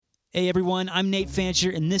Hey everyone, I'm Nate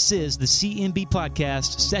Fancher, and this is the CMB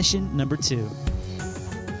Podcast, session number 2.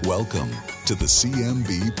 Welcome to the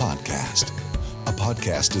CMB Podcast, a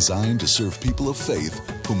podcast designed to serve people of faith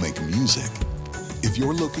who make music. If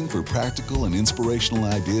you're looking for practical and inspirational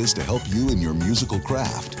ideas to help you in your musical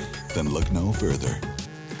craft, then look no further.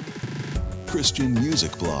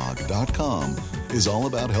 ChristianMusicBlog.com is all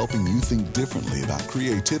about helping you think differently about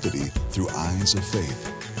creativity through eyes of faith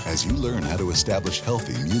as you learn how to establish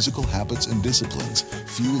healthy musical habits and disciplines,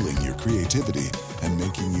 fueling your creativity and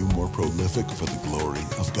making you more prolific for the glory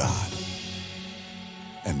of God.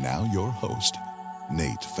 And now your host,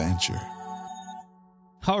 Nate Fancher.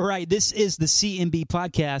 All right, this is the CMB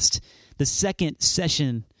Podcast, the second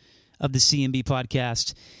session of the CMB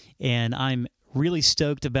Podcast, and I'm really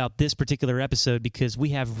stoked about this particular episode because we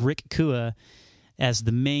have Rick Kua as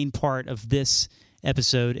the main part of this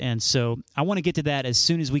episode, and so I want to get to that as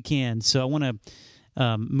soon as we can. So I want to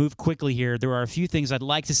move quickly here. There are a few things I'd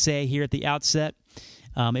like to say here at the outset.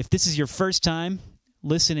 If this is your first time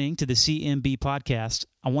listening to the CMB Podcast,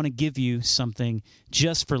 I want to give you something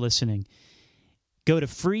just for listening. Go to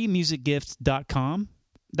freemusicgift.com.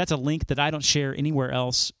 That's a link that I don't share anywhere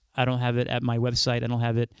else. I don't have it at my website. I don't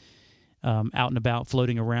have it out and about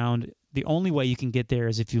floating around. The only way you can get there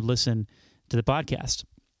is if you listen to the podcast.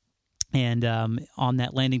 And on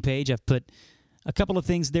that landing page, I've put a couple of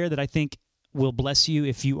things there that I think will bless you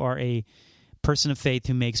if you are a person of faith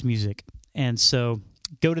who makes music. And so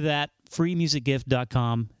go to that,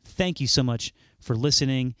 freemusicgift.com. Thank you so much for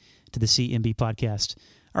listening to the CMB Podcast.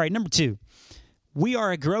 All right, number 2. We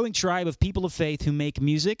are a growing tribe of people of faith who make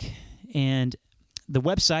music, and the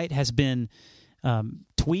website has been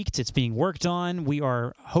tweaked. It's being worked on. We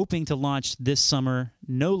are hoping to launch this summer,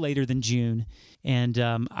 no later than June. And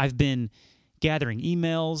I've been gathering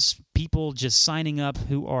emails, people just signing up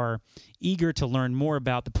who are eager to learn more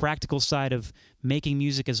about the practical side of making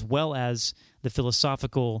music as well as the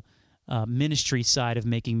philosophical ministry side of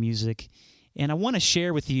making music. And I want to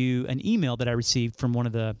share with you an email that I received from one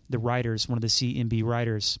of the writers, one of the CMB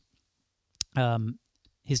writers.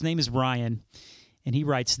 His name is Ryan, and he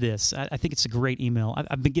writes this. I think it's a great email.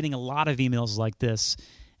 I've been getting a lot of emails like this,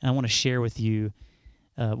 and I want to share with you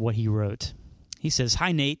what he wrote. He says,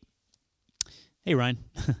 "Hi, Nate." Hey, Ryan.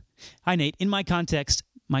 "Hi, Nate. In my context,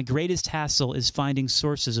 my greatest hassle is finding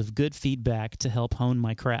sources of good feedback to help hone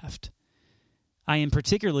my craft. I am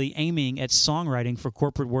particularly aiming at songwriting for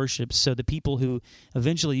corporate worship, so the people who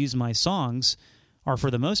eventually use my songs are, for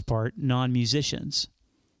the most part, non-musicians.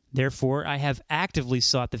 Therefore, I have actively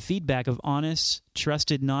sought the feedback of honest,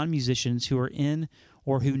 trusted non-musicians who are in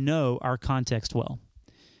or who know our context well.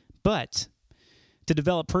 But to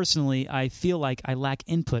develop personally, I feel like I lack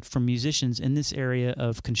input from musicians in this area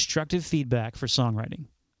of constructive feedback for songwriting.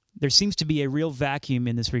 There seems to be a real vacuum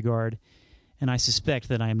in this regard, and I suspect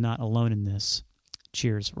that I am not alone in this.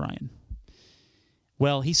 Cheers, Ryan."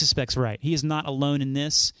 Well, he suspects right. He is not alone in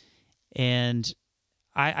this, and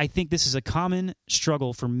I think this is a common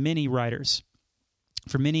struggle for many writers,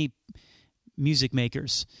 for many music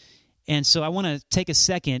makers. And so I want to take a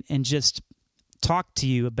second and just talk to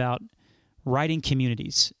you about writing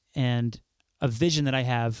communities and a vision that I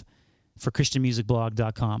have for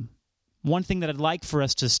ChristianMusicBlog.com. One thing that I'd like for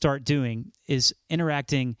us to start doing is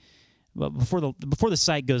interacting. Well, before the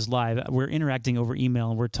site goes live, we're interacting over email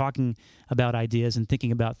and we're talking about ideas and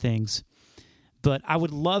thinking about things. But I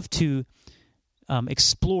would love to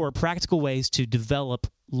explore practical ways to develop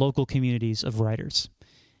local communities of writers.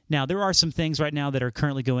 Now, there are some things right now that are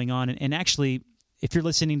currently going on, and actually, if you're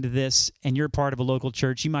listening to this and you're part of a local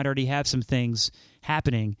church, you might already have some things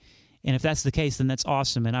happening. And if that's the case, then that's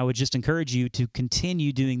awesome. And I would just encourage you to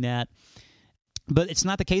continue doing that. But it's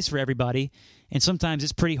not the case for everybody. And sometimes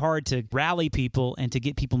it's pretty hard to rally people and to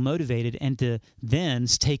get people motivated and to then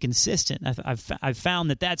stay consistent. I've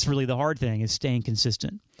found that that's really the hard thing, is staying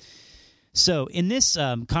consistent. So in this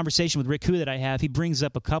conversation with Rick Kua that I have, he brings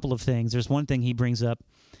up a couple of things. There's one thing he brings up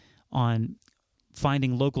on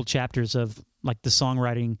finding local chapters of like the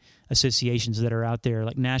songwriting associations that are out there,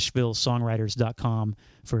 like NashvilleSongwriters.com,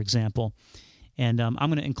 for example. And I'm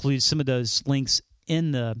going to include some of those links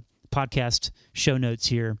in the podcast show notes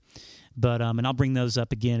here, but and I'll bring those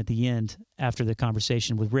up again at the end after the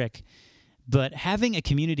conversation with Rick. But having a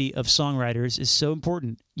community of songwriters is so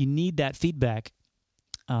important. You need that feedback.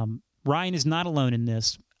 Ryan is not alone in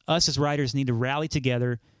this. Us as writers need to rally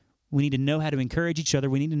together. We need to know how to encourage each other.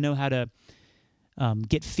 We need to know how to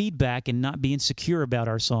get feedback and not be insecure about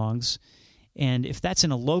our songs. And if that's in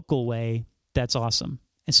a local way, that's awesome.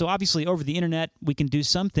 And so obviously over the internet, we can do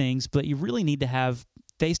some things, but you really need to have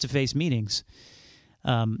face-to-face meetings.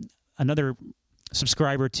 Another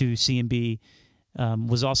subscriber to CMB,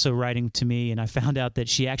 was also writing to me, and I found out that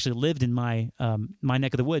she actually lived in my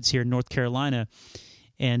neck of the woods here in North Carolina,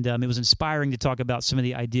 and it was inspiring to talk about some of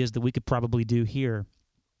the ideas that we could probably do here,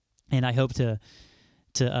 and I hope to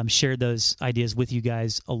share those ideas with you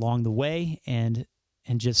guys along the way, and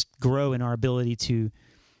just grow in our ability to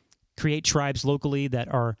create tribes locally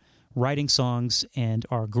that are writing songs and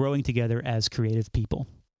are growing together as creative people.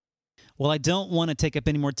 Well, I don't want to take up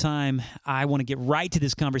any more time. I want to get right to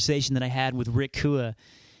this conversation that I had with Rick Kua.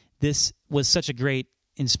 This was such a great,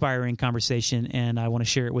 inspiring conversation, and I want to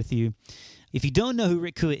share it with you. If you don't know who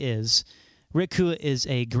Rick Kua is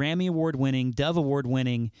a Grammy Award-winning, Dove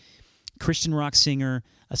Award-winning Christian rock singer,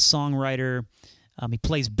 a songwriter. He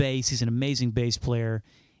plays bass. He's an amazing bass player.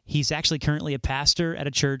 He's actually currently a pastor at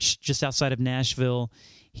a church just outside of Nashville.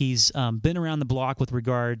 He's been around the block with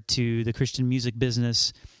regard to the Christian music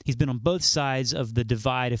business. He's been on both sides of the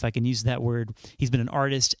divide, if I can use that word. He's been an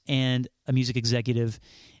artist and a music executive.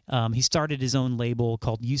 He started his own label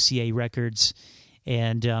called UCA Records,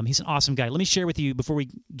 and he's an awesome guy. Let me share with you, before we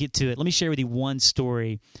get to it, let me share with you one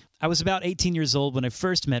story. I was about 18 years old when I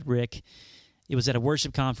first met Rick. It was at a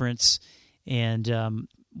worship conference, and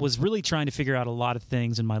was really trying to figure out a lot of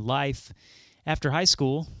things in my life. After high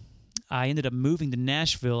school, I ended up moving to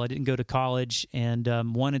Nashville. I didn't go to college, and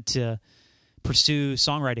wanted to pursue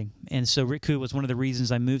songwriting. And so Rick Kua was one of the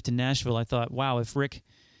reasons I moved to Nashville. I thought, wow, if Rick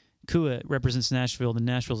Kua represents Nashville, then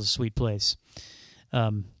Nashville's a sweet place.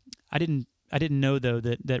 I didn't know, though,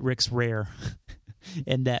 that Rick's rare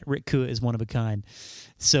and that Rick Kua is one of a kind.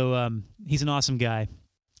 So he's an awesome guy.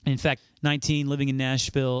 In fact, 19, living in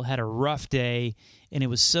Nashville, had a rough day, and it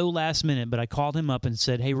was so last minute, but I called him up and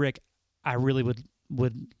said, hey, Rick, I really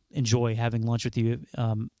would enjoy having lunch with you.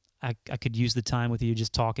 I could use the time with you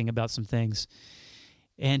just talking about some things.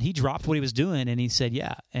 And he dropped what he was doing, and he said,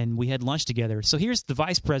 yeah, and we had lunch together. So here's the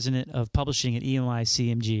vice president of publishing at EMI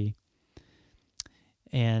CMG,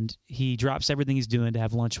 and he drops everything he's doing to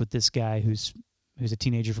have lunch with this guy who's a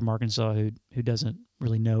teenager from Arkansas who doesn't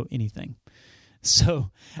really know anything. So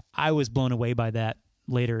I was blown away by that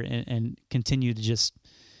later, and continue to just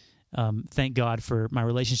thank God for my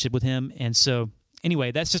relationship with him. And so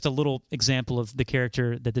anyway, that's just a little example of the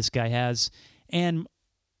character that this guy has. And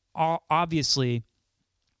obviously,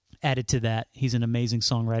 added to that, he's an amazing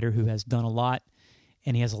songwriter who has done a lot,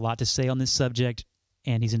 and he has a lot to say on this subject,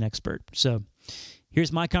 and he's an expert. So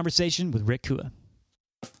here's my conversation with Rick Kua.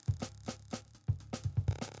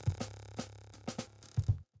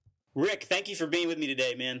 Rick, thank you for being with me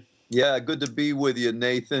today, man. Yeah, good to be with you,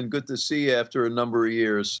 Nathan. Good to see you after a number of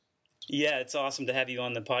years. Yeah, it's awesome to have you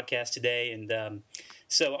on the podcast today. And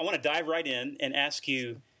so I want to dive right in and ask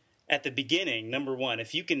you at the beginning, number one,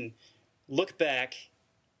 if you can look back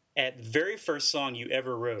at the very first song you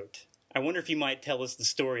ever wrote. I wonder if you might tell us the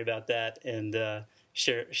story about that and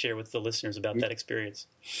share with the listeners about that experience.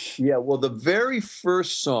 Yeah, well, the very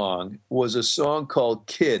first song was a song called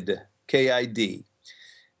Kid, K-I-D.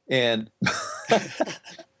 And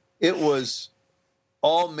it was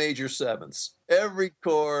all major sevenths. Every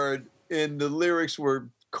chord, and the lyrics were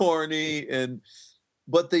corny.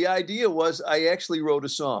 But the idea was I actually wrote a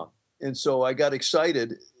song. And so I got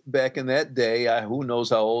excited back in that day. Who knows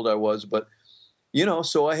how old I was, but,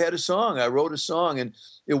 so I had a song. I wrote a song, and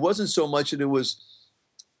it wasn't so much that it was,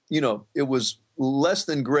 it was less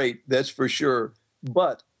than great, that's for sure.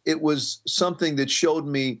 But it was something that showed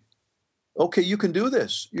me, okay, you can do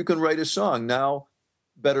this. You can write a song. Now,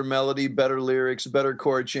 better melody, better lyrics, better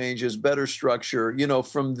chord changes, better structure.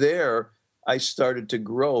 From there, I started to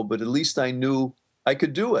grow, but at least I knew I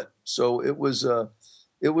could do it. So it was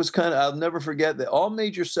kind of, I'll never forget that. All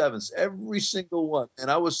major sevenths, every single one. And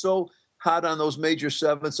I was so hot on those major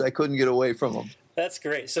sevenths, I couldn't get away from them. That's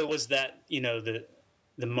great. So was that,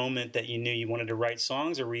 the moment that you knew you wanted to write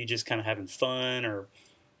songs, or were you just kind of having fun, or...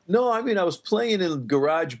 No, I mean, I was playing in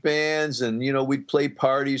garage bands, and, we'd play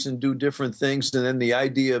parties and do different things. And then the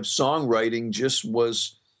idea of songwriting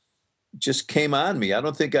just came on me. I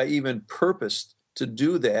don't think I even purposed to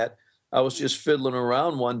do that. I was just fiddling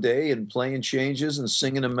around one day and playing changes and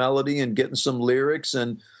singing a melody and getting some lyrics.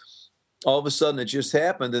 And all of a sudden it just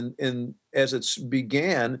happened. And as it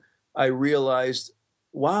began, I realized,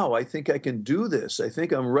 wow, I think I can do this. I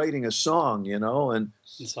think I'm writing a song, and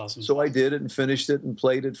that's awesome. So I did it and finished it and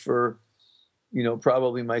played it for,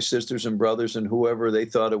 probably my sisters and brothers and whoever. They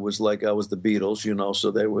thought it was like I was the Beatles,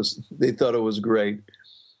 so they thought it was great.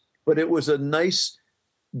 But it was a nice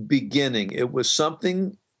beginning. It was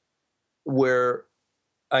something where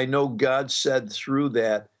I know God said through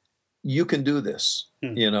that, you can do this,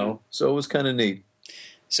 So it was kind of neat.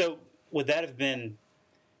 So would that have been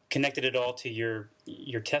connected it all to your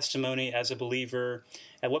testimony as a believer?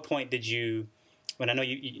 At what point did you? When I know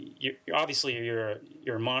you're obviously you're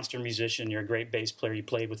a monster musician, you're a great bass player, you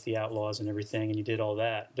played with the Outlaws and everything, and you did all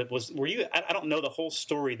that. But were you? I don't know the whole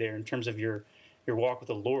story there in terms of your walk with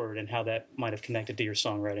the Lord and how that might have connected to your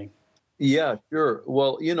songwriting. Yeah, sure.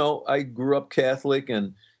 Well, I grew up Catholic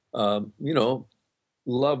and,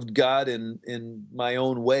 loved God in my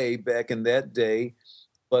own way back in that day,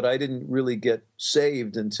 but I didn't really get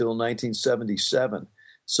saved until 1977.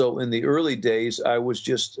 So in the early days, I was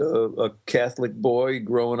just a Catholic boy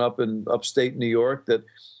growing up in upstate New York that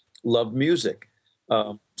loved music.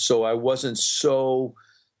 So I wasn't so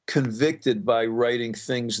convicted by writing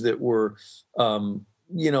things that were,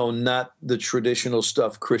 not the traditional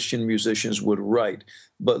stuff Christian musicians would write.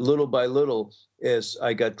 But little by little, as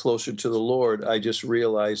I got closer to the Lord, I just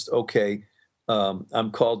realized, okay,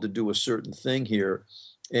 I'm called to do a certain thing here.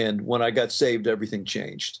 And when I got saved, everything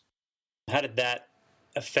changed. How did that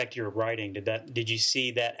affect your writing? Did you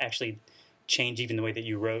see that actually change even the way that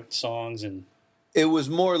you wrote songs? And it was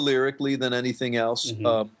more lyrically than anything else.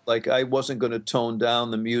 Mm-hmm. Like I wasn't going to tone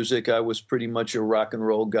down the music. I was pretty much a rock and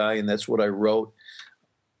roll guy, and that's what I wrote.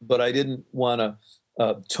 But I didn't want to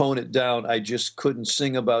tone it down. I just couldn't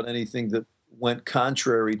sing about anything that went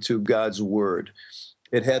contrary to God's word.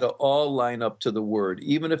 It had to all line up to the word.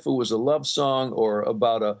 Even if it was a love song or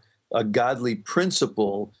about a godly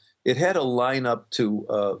principle, it had to line up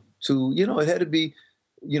to it had to be,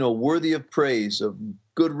 worthy of praise, of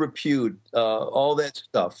good repute, all that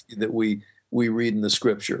stuff that we read in the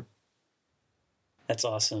scripture. That's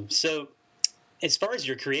awesome. So as far as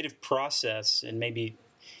your creative process and maybe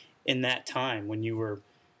in that time when you were,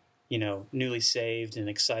 newly saved and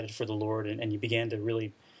excited for the Lord and you began to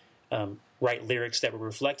really write lyrics that were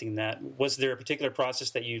reflecting that, was there a particular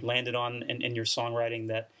process that you landed on in your songwriting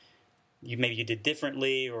that you did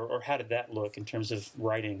differently, or how did that look in terms of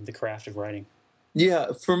writing, the craft of writing?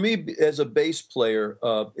 Yeah, for me as a bass player,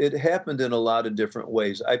 it happened in a lot of different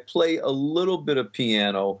ways. I play a little bit of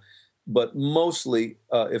piano, but mostly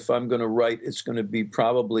if I'm going to write, it's going to be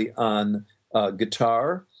probably on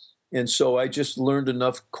guitar. And so I just learned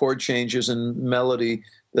enough chord changes and melody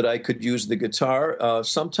that I could use the guitar.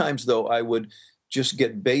 Sometimes, though, I would just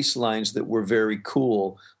get bass lines that were very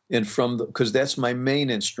cool. And because that's my main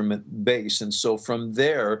instrument, bass. And so from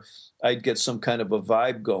there, I'd get some kind of a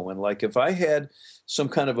vibe going. Like if I had some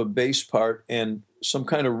kind of a bass part and some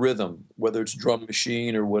kind of rhythm, whether it's drum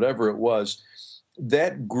machine or whatever it was,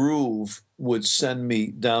 that groove would send me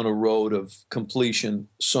down a road of completion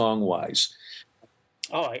song-wise.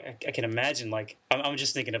 Oh, I can imagine. Like, I'm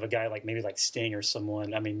just thinking of a guy like maybe like Sting or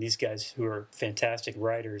someone. I mean, these guys who are fantastic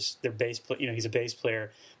writers. They're he's a bass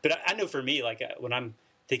player. But I know for me, like when I'm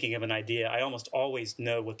thinking of an idea, I almost always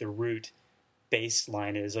know what the root bass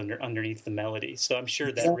line is underneath the melody. So I'm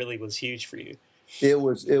sure that really was huge for you. It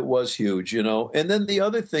was huge, And then the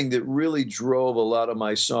other thing that really drove a lot of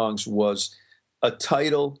my songs was a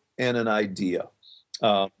title and an idea.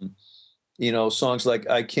 Songs like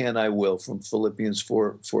 "I Can, I Will" from Philippians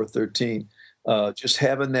 4:13. Just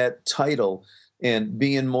having that title and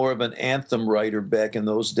being more of an anthem writer back in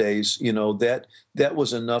those days, that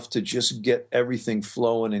was enough to just get everything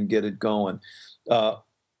flowing and get it going.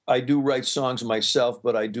 I do write songs myself,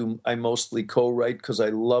 but I mostly co-write because I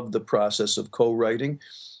love the process of co-writing.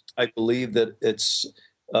 I believe that it's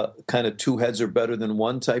kind of two heads are better than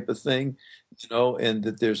one type of thing, and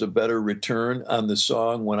that there's a better return on the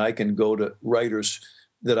song when I can go to writers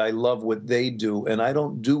that I love what they do, and I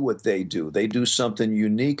don't do what they do. They do something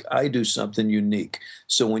unique. I do something unique.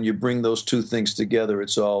 So when you bring those two things together,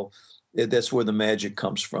 that's where the magic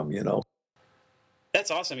comes from,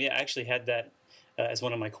 That's awesome. Yeah, I actually had that as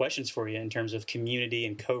one of my questions for you in terms of community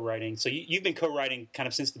and co-writing. So you've been co-writing kind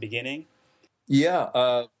of since the beginning? Yeah,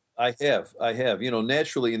 I have.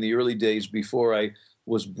 Naturally in the early days before I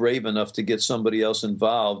was brave enough to get somebody else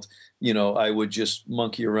involved, I would just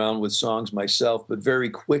monkey around with songs myself. But very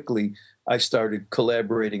quickly, I started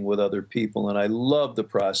collaborating with other people, and I love the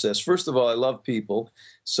process. First of all, I love people,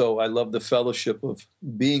 so I love the fellowship of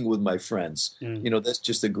being with my friends. That's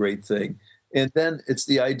just a great thing. And then it's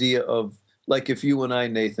the idea of, like, if you and I,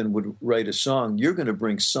 Nathan, would write a song, you're going to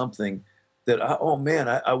bring something that,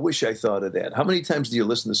 I wish I thought of that. How many times do you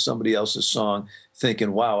listen to somebody else's song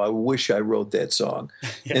thinking, wow, I wish I wrote that song?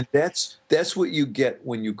 Yeah. And that's what you get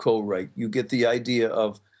when you co-write. You get the idea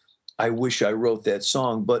of, I wish I wrote that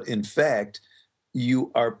song. But in fact,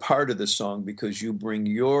 you are part of the song because you bring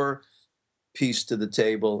your piece to the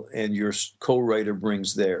table and your co-writer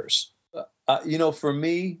brings theirs. For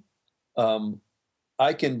me,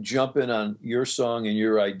 I can jump in on your song and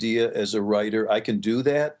your idea as a writer. I can do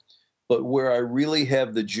that. But where I really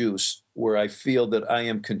have the juice, where I feel that I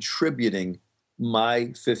am contributing my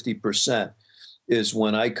 50%, is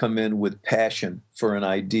when I come in with passion for an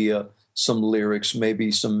idea, some lyrics,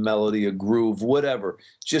 maybe some melody, a groove, whatever,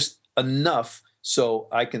 just enough so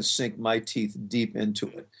I can sink my teeth deep into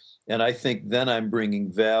it. And I think then I'm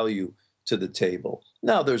bringing value to the table.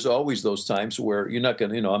 Now, there's always those times where you're not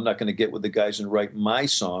going to, I'm not going to get with the guys and write my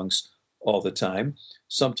songs all the time.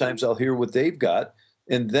 Sometimes I'll hear what they've got.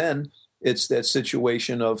 And then it's that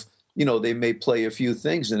situation of, they may play a few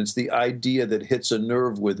things, and it's the idea that hits a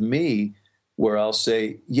nerve with me where I'll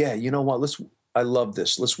say, yeah, you know what, I love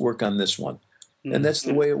this. Let's work on this one. Mm-hmm. And that's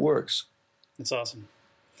the way it works. That's awesome.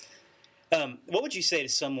 What would you say to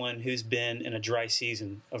someone who's been in a dry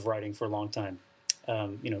season of writing for a long time?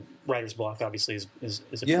 Writer's block obviously is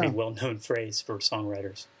a pretty well-known phrase for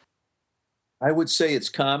songwriters. I would say it's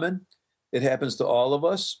common. It happens to all of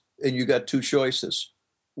us. And you got two choices.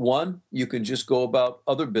 One, you can just go about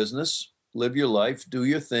other business, live your life, do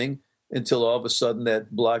your thing until all of a sudden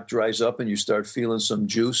that block dries up and you start feeling some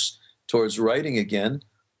juice towards writing again.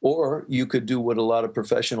 Or you could do what a lot of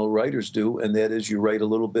professional writers do, and that is you write a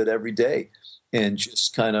little bit every day and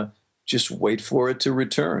just just wait for it to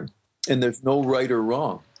return. And there's no right or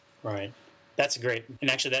wrong. Right. That's great. And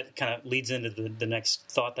actually that kind of leads into the next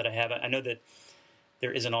thought that I have. I know that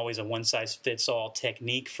there isn't always a one-size-fits-all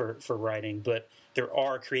technique for writing, but there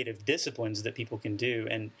are creative disciplines that people can do.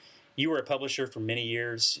 And you were a publisher for many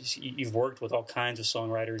years. You've worked with all kinds of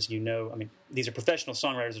songwriters. These are professional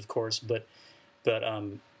songwriters, of course, but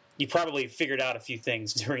you probably figured out a few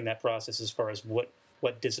things during that process as far as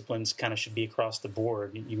what disciplines kind of should be across the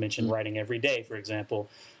board. You mentioned mm-hmm. writing every day, for example.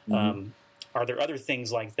 Mm-hmm. Are there other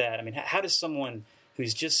things like that? How does someone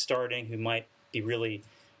who's just starting, who might be really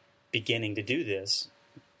beginning to do this,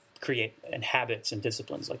 create habits and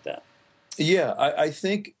disciplines like that? Yeah, I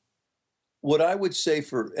think what I would say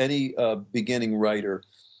for any beginning writer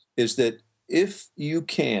is that if you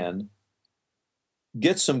can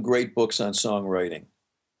get some great books on songwriting,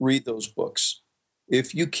 read those books.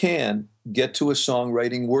 If you can, get to a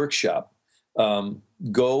songwriting workshop.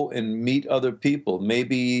 Go and meet other people.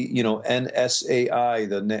 Maybe, NSAI,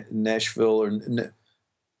 the Nashville or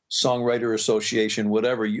Songwriter Association,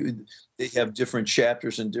 whatever. They have different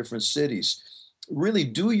chapters in different cities. Really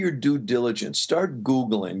do your due diligence. Start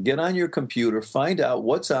Googling. Get on your computer. Find out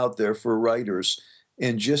what's out there for writers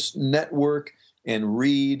and just network and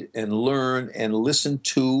read and learn and listen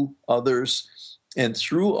to others. And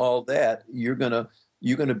through all that, you're gonna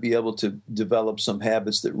be able to develop some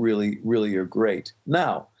habits that really, really are great.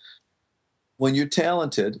 Now, when you're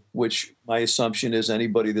talented, which my assumption is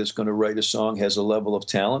anybody that's going to write a song has a level of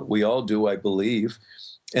talent. We all do, I believe.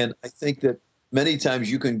 And I think that many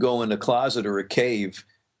times you can go in a closet or a cave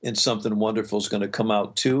and something wonderful is going to come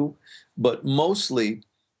out too. But mostly,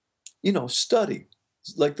 study.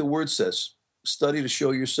 Like the word says, study to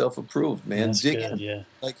show yourself approved, man. That's dig good, in. yeah.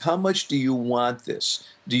 Like, how much do you want this?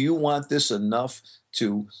 Do you want this enough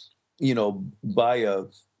to, buy a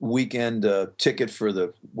weekend ticket for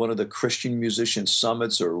one of the Christian musician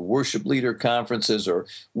summits or worship leader conferences or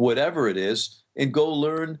whatever it is, and go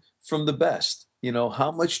learn from the best?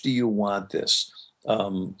 How much do you want this?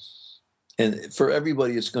 And for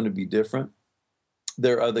everybody, it's going to be different.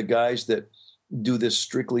 There are the guys that do this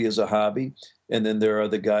strictly as a hobby. And then there are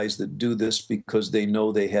the guys that do this because they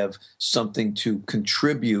know they have something to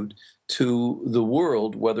contribute to the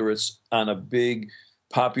world, whether it's on a big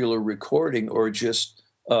popular recording or just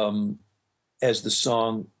as the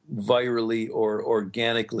song virally or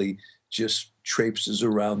organically just traipses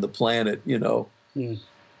around the planet,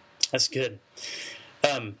 That's good.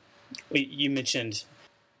 You mentioned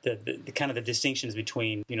the kind of the distinctions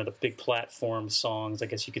between, the big platform songs, I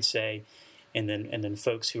guess you could say, and then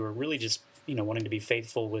folks who are really just wanting to be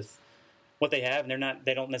faithful with what they have, and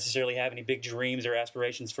they don't necessarily have any big dreams or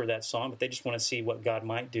aspirations for that song, but they just want to see what God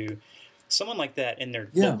might do. Someone like that in their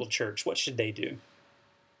local church, what should they do?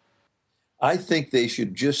 I think they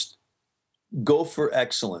should just go for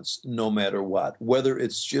excellence no matter what, whether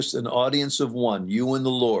it's just an audience of one, you and the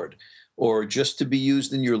Lord, or just to be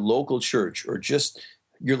used in your local church, or just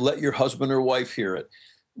let your husband or wife hear it.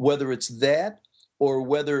 Whether it's that, or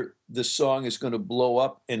whether the song is going to blow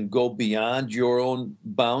up and go beyond your own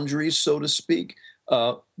boundaries, so to speak,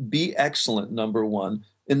 be excellent, number one.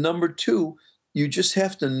 And number two, you just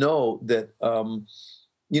have to know that,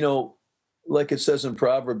 like it says in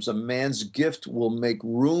Proverbs, a man's gift will make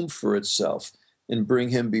room for itself and bring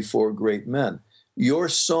him before great men. Your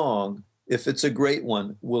song, if it's a great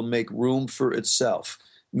one, will make room for itself,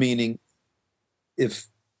 meaning if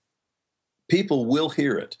people will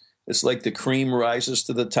hear it. It's like the cream rises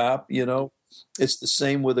to the top, you know? It's the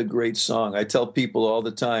same with a great song. I tell people all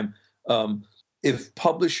the time, if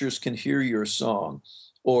publishers can hear your song,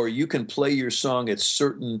 or you can play your song at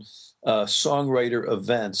certain songwriter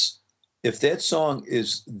events, if that song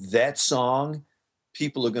is that song,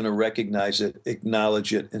 people are going to recognize it,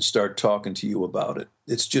 acknowledge it, and start talking to you about it.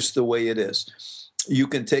 It's just the way it is. You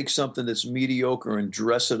can take something that's mediocre and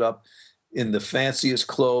dress it up in the fanciest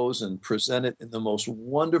clothes and present it in the most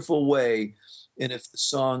wonderful way. And if the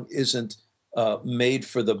song isn't made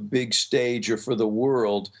for the big stage or for the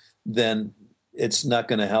world, then it's not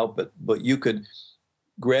going to help it. But you could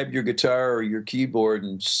grab your guitar or your keyboard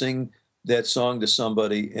and sing that song to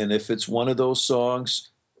somebody, and if it's one of those songs,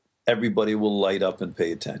 everybody will light up and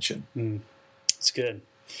pay attention. It's good.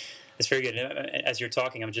 It's very good. As you're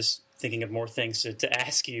talking, I'm just thinking of more things to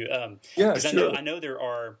ask you. Because sure. I know there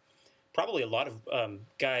are probably a lot of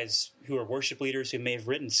guys who are worship leaders who may have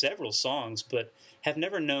written several songs, but have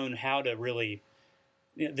never known how to really,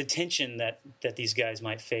 the tension that these guys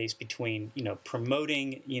might face between,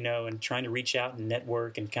 promoting, and trying to reach out and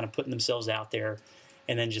network and kind of putting themselves out there,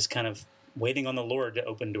 and then just kind of waiting on the Lord to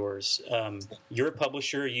open doors. You're a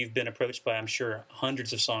publisher. You've been approached by, I'm sure,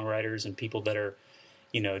 hundreds of songwriters and people that are,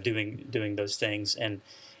 doing those things.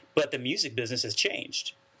 But the music business has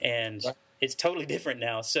changed, and it's totally different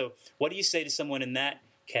now. So what do you say to someone in that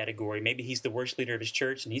category? Maybe he's the worship leader of his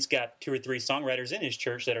church, and he's got 2 or 3 songwriters in his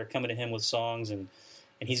church that are coming to him with songs, and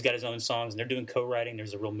he's got his own songs, and they're doing co-writing.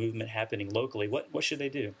 There's a real movement happening locally. What should they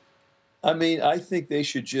do? I mean, I think they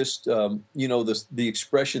should just, the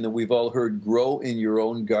expression that we've all heard, grow in your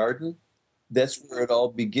own garden. That's where it all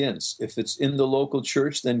begins. If it's in the local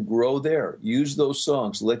church, then grow there. Use those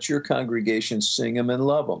songs. Let your congregation sing them and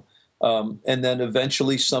love them. And then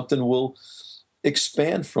eventually something will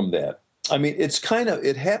expand from that. I mean,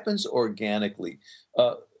 it happens organically.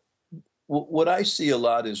 What I see a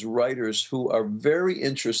lot is writers who are very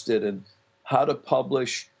interested in how to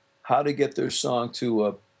publish, how to get their song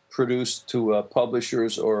to produced to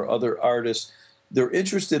publishers or other artists. They're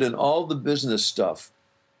interested in all the business stuff,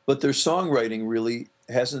 but their songwriting really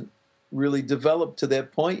hasn't really developed to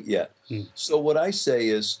that point yet. So what I say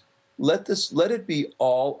is, let it be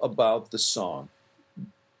all about the song.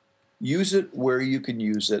 Use it where you can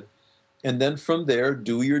use it, and then from there,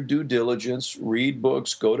 do your due diligence, read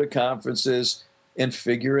books, go to conferences, and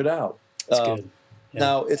figure it out. That's good. Yeah.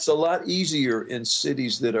 Now, it's a lot easier in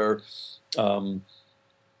cities that are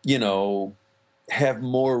have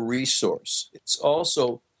more resource. It's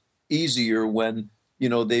also easier when,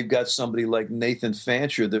 they've got somebody like Nathan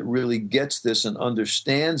Fancher that really gets this and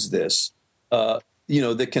understands this,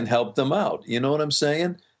 that can help them out. You know what I'm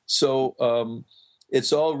saying? So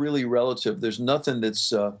it's all really relative. There's nothing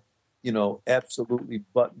that's, absolutely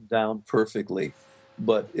buttoned down perfectly,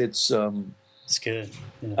 but it's good.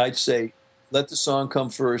 Yeah. I'd say let the song come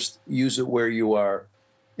first, use it where you are,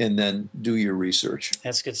 and then do your research.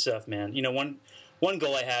 That's good stuff, man. One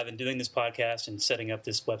goal I have in doing this podcast and setting up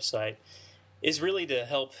this website is really to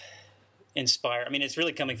help inspire. I mean, it's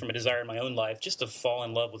really coming from a desire in my own life just to fall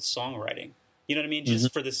in love with songwriting. You know what I mean?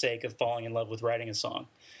 Just for the sake of falling in love with writing a song,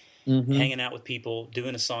 hanging out with people,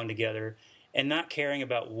 doing a song together, and not caring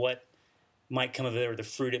about what might come of it or the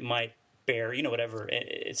fruit it might bear, whatever.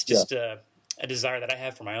 It's just a desire that I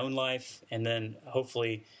have for my own life, and then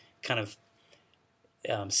hopefully kind of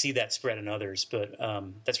see that spread in others. But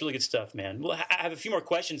that's really good stuff, man. Well, I have a few more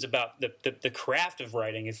questions about the craft of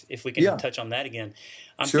writing, if we can touch on that again.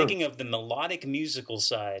 I'm thinking of the melodic musical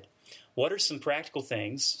side. What are some practical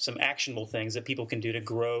things, some actionable things that people can do to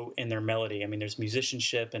grow in their melody? I mean, there's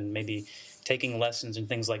musicianship and maybe taking lessons and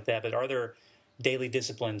things like that, but are there daily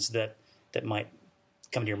disciplines that might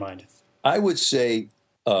come to your mind? I would say,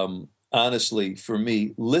 honestly, for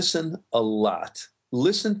me, listen a lot.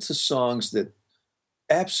 Listen to songs that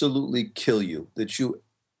absolutely kill you, that you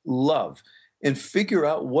love, and figure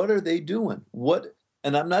out what are they doing.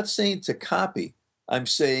 And I'm not saying to copy. I'm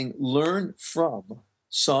saying learn from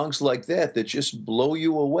songs like that just blow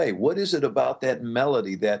you away. What is it about that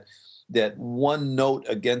melody, that one note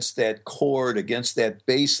against that chord, against that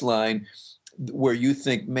bass line, where you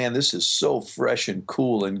think, man, this is so fresh and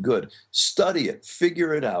cool and good? Study it,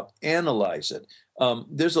 figure it out, analyze it.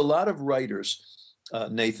 There's a lot of writers,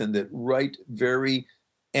 Nathan, that write very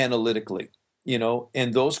analytically,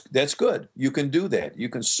 and that's good. You can do that. You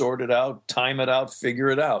can sort it out, time it out, figure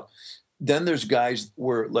it out. Then there's guys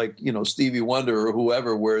where, like, Stevie Wonder or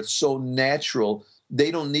whoever, where it's so natural,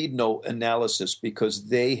 they don't need no analysis because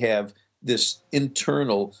they have this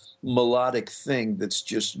internal melodic thing that's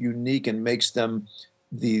just unique and makes them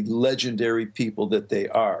the legendary people that they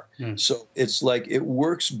are. So it's like it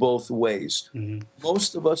works both ways.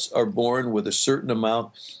 Most of us are born with a certain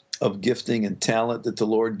amount of gifting and talent that the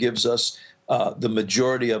Lord gives us. The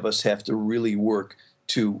majority of us have to really work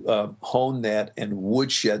to hone that and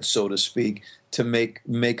woodshed, so to speak, to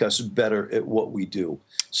make us better at what we do.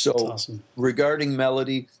 So awesome. Regarding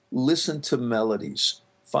melody, listen to melodies.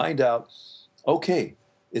 Find out, okay,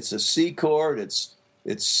 it's a C chord, it's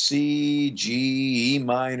C, G, E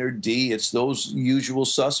minor, D. It's those usual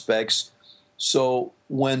suspects. So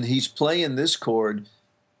when he's playing this chord,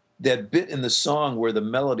 that bit in the song where the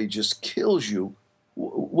melody just kills you,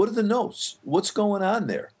 what are the notes? What's going on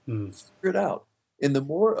there? Figure it out. And the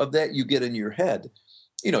more of that you get in your head,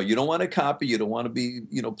 you don't want to copy, you don't want to be,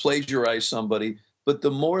 plagiarize somebody, but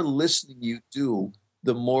the more listening you do,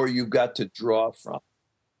 the more you've got to draw from.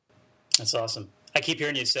 That's awesome. I keep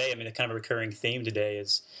hearing you say, the kind of recurring theme today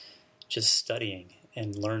is just studying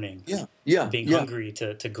and learning. Yeah. Being hungry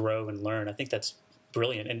to grow and learn. I think that's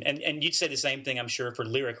brilliant. And you'd say the same thing, I'm sure, for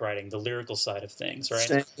lyric writing, the lyrical side of things,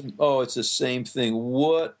 right? It's the same thing.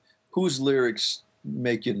 Whose lyrics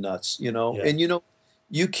make you nuts, Yeah. And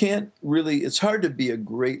you can't really, it's hard to be a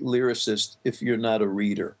great lyricist if you're not a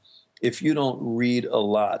reader, if you don't read a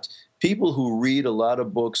lot. People who read a lot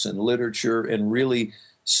of books and literature and really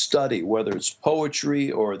study, whether it's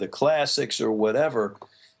poetry or the classics or whatever,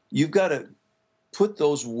 you've got to put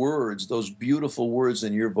those words, those beautiful words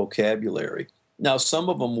in your vocabulary. Now, some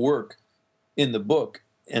of them work in the book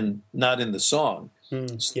and not in the song.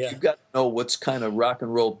 So you've got to know what's kind of rock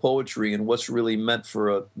and roll poetry and what's really meant for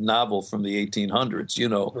a novel from the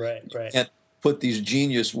 1800s, Right. And put these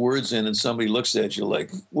genius words in and somebody looks at you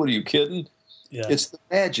like, what are you kidding? Yeah. It's the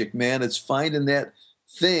magic, man. It's finding that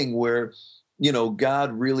thing where,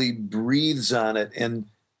 God really breathes on it. And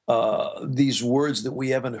these words that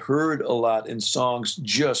we haven't heard a lot in songs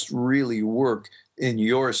just really work in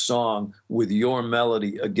your song with your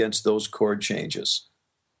melody against those chord changes.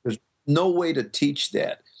 There's no way to teach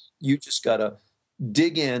that. You just got to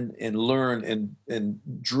dig in and learn and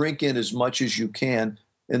drink in as much as you can,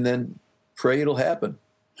 and then pray it'll happen.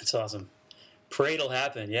 That's awesome. Pray it'll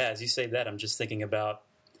happen. Yeah, as you say that, I'm just thinking about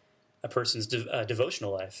a person's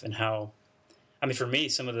devotional life and how, for me,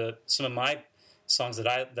 some of my songs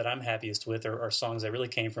that I'm happiest with are songs that really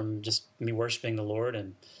came from just me worshiping the Lord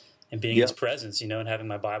and being in His presence, and having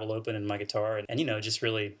my Bible open and my guitar and just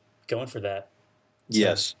really going for that. So.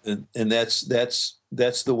 Yes, and that's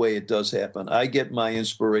the way it does happen. I get my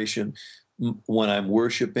inspiration when I'm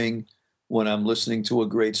worshiping, when I'm listening to a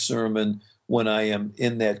great sermon, when I am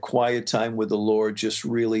in that quiet time with the Lord, just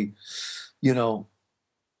really,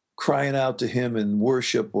 crying out to Him in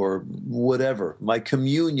worship or whatever. My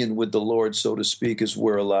communion with the Lord, so to speak, is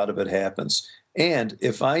where a lot of it happens. And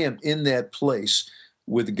if I am in that place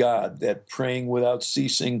with God, that praying without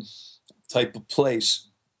ceasing type of place,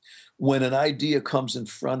 when an idea comes in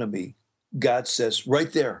front of me, God says,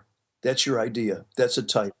 right there, that's your idea. That's a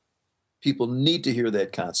type. People need to hear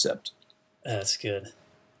that concept. That's good.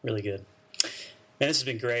 Really good. Man, this has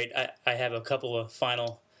been great. I have a couple of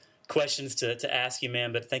final questions to ask you,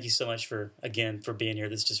 man, but thank you so much for being here.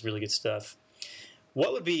 This is just really good stuff.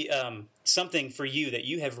 What would be something for you that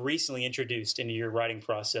you have recently introduced into your writing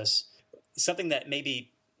process, something that maybe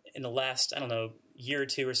in the last, year or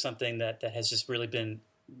two or something that has just really been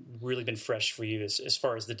fresh for you as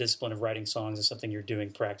far as the discipline of writing songs and something you're doing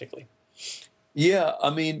practically? Yeah,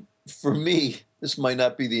 for me, this might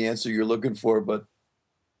not be the answer you're looking for, but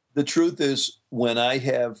the truth is when I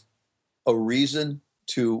have a reason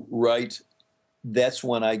to write, that's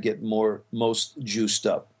when I get most juiced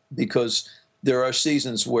up, because there are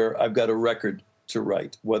seasons where I've got a record to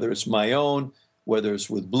write, whether it's my own, whether it's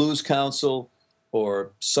with Blues Council,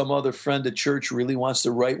 or some other friend at church really wants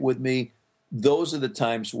to write with me. Those are the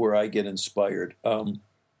times where I get inspired.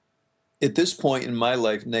 At this point in my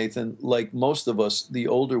life, Nathan, like most of us, the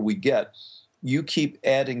older we get, you keep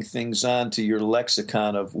adding things on to your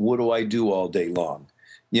lexicon of what do I do all day long,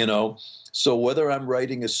 So whether I'm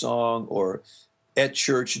writing a song or at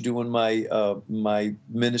church doing my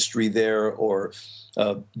ministry there, or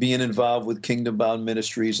being involved with Kingdom Bound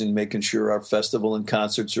Ministries and making sure our festival and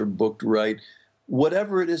concerts are booked right,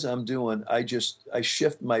 whatever it is I'm doing, I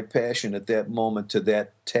shift my passion at that moment to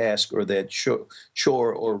that task or that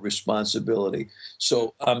chore or responsibility.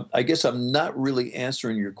 So I guess I'm not really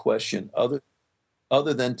answering your question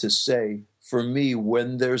other than to say, for me,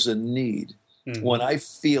 when there's a need, when I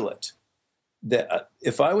feel it, that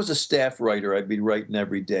if I was a staff writer, I'd be writing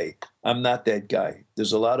every day. I'm not that guy.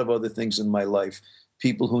 There's a lot of other things in my life,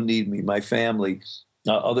 people who need me, my family,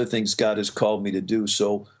 other things God has called me to do.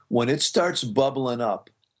 So When it starts bubbling up,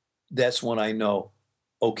 that's when I know,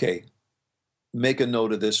 okay, make a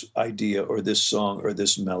note of this idea or this song or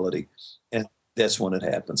this melody. And that's when it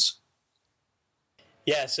happens.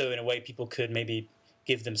 Yeah, so in a way, people could maybe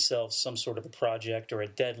give themselves some sort of a project or a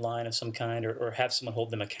deadline of some kind, or have someone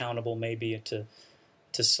hold them accountable maybe to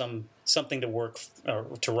something to work or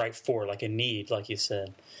to write for, like a need, like you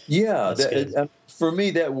said. Yeah, for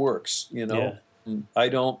me, that works. Yeah.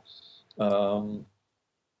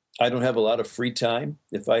 I don't have a lot of free time.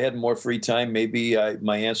 If I had more free time, maybe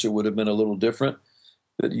my answer would have been a little different.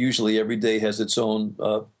 But usually every day has its own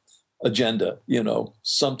agenda.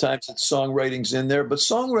 Sometimes it's songwriting's in there, but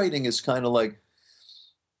songwriting is kind of like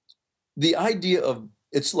the idea of,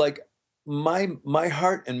 it's like my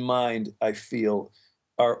heart and mind, I feel,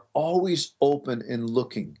 are always open and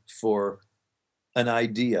looking for an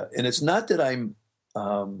idea. And it's not that I'm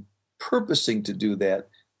purposing to do that.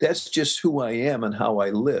 That's just who I am and how I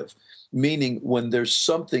live. Meaning when there's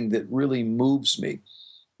something that really moves me.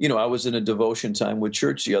 I was in a devotion time with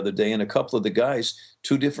church the other day, and a couple of the guys,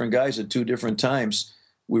 two different guys at two different times,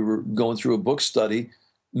 we were going through a book study,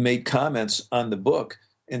 made comments on the book.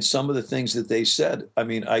 And some of the things that they said,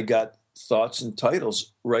 I got thoughts and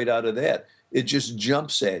titles right out of that. It just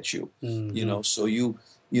jumps at you, so you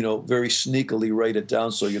very sneakily write it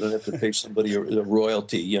down so you don't have to pay somebody a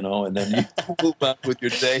royalty, and then you move on with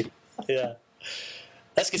your day. Yeah.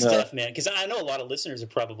 That's good stuff, man. Because I know a lot of listeners are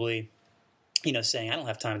probably, saying, I don't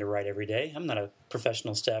have time to write every day. I'm not a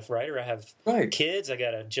professional staff writer. I have kids. I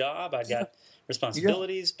got a job. I got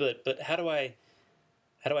responsibilities. Yeah. But how do I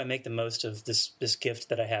make the most of this gift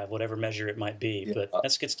that I have, whatever measure it might be? Yeah. But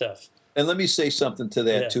that's good stuff. And let me say something to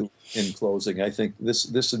that, too, in closing. I think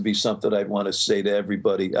this would be something I'd want to say to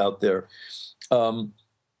everybody out there.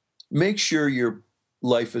 Make sure your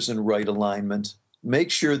life is in right alignment.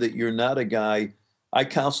 Make sure that you're not a guy. I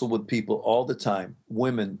counsel with people all the time,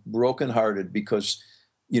 women brokenhearted because,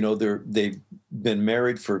 they've been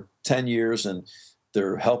married for 10 years and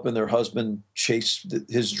they're helping their husband chase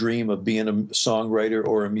his dream of being a songwriter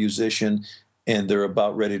or a musician, and they're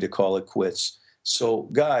about ready to call it quits. So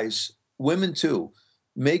guys, women too,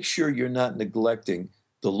 make sure you're not neglecting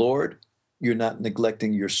the Lord, you're not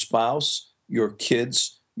neglecting your spouse, your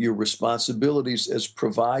kids, your responsibilities as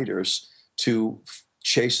providers to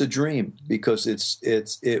chase a dream, because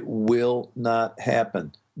it will not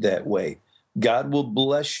happen that way. God will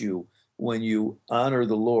bless you when you honor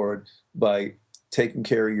the Lord by taking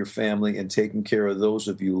care of your family and taking care of those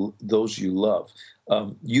you love.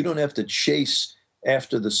 You don't have to chase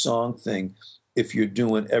after the song thing if you're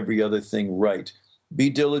doing every other thing right. Be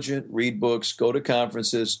diligent, read books, go to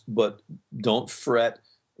conferences, but don't fret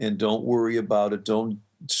and don't worry about it. Don't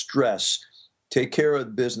stress. Take care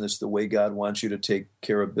of business the way God wants you to take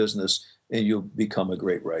care of business, and you'll become a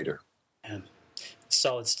great writer. Man,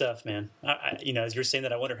 solid stuff, man. As you're saying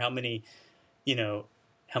that, I wonder how many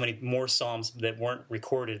more psalms that weren't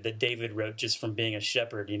recorded that David wrote just from being a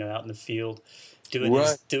shepherd, out in the field,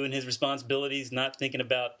 doing his responsibilities, not thinking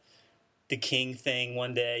about the king thing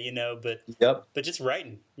one day, but just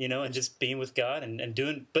writing, and just being with God and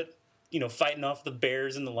doing, but fighting off the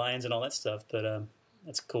bears and the lions and all that stuff. But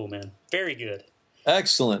that's cool, man. Very good.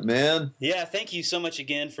 Excellent, man. Yeah, thank you so much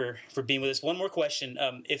again for being with us. One more question.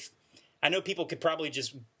 If I know people could probably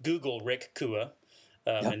just Google Rick Kua,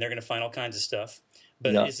 and they're going to find all kinds of stuff.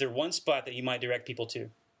 But is there one spot that you might direct people to?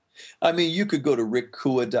 You could go to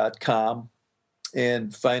rickkua.com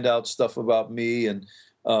and find out stuff about me, and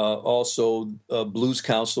also Blues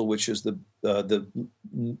Council, which is the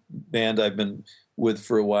band I've been with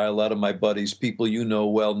for a while. A lot of my buddies, people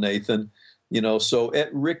well, Nathan. So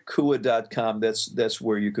at rickkua.com, that's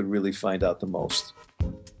where you could really find out the most.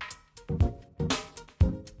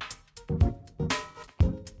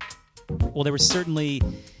 Well, there were certainly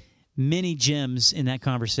many gems in that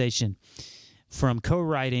conversation, from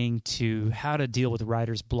co-writing to how to deal with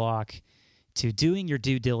writer's block to doing your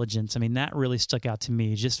due diligence. That really stuck out to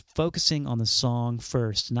me, just focusing on the song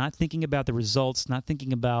first, not thinking about the results, not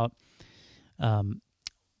thinking about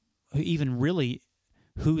even really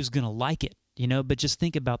who's going to like it, but just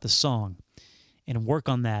think about the song and work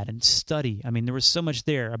on that and study. There was so much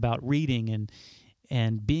there about reading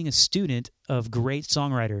and being a student of great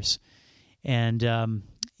songwriters. And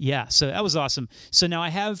so that was awesome. So now I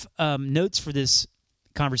have notes for this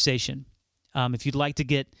conversation. If you'd like to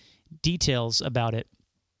get details about it,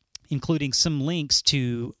 including some links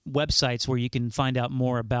to websites where you can find out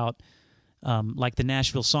more about, like the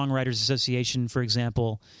Nashville Songwriters Association, for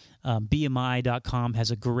example. BMI.com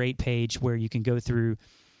has a great page where you can go through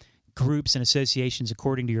groups and associations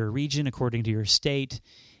according to your region, according to your state,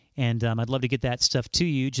 And I'd love to get that stuff to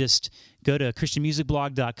you. Just go to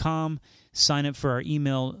christianmusicblog.com, sign up for our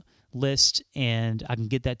email list, and I can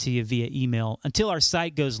get that to you via email. Until our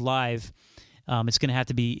site goes live, it's going to have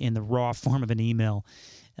to be in the raw form of an email.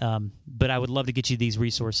 But I would love to get you these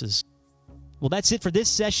resources. Well, that's it for this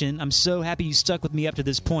session. I'm so happy you stuck with me up to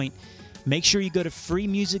this point. Make sure you go to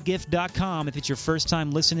freemusicgift.com if it's your first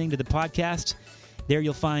time listening to the podcast. There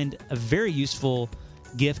you'll find a very useful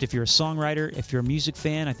gift if you're a songwriter. If you're a music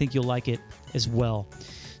fan, I think you'll like it as well.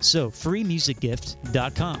 So,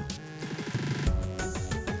 freemusicgift.com.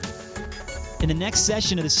 In the next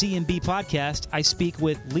session of the CMB podcast, I speak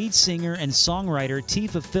with lead singer and songwriter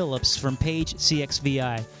Tifa Phillips from Page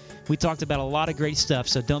CXVI. We talked about a lot of great stuff,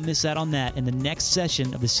 so don't miss out on that in the next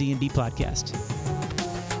session of the CMB podcast.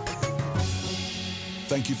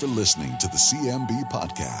 Thank you for listening to the CMB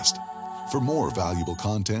podcast. For more valuable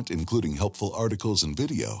content, including helpful articles and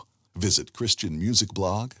video, visit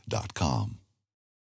christianmusicblog.com.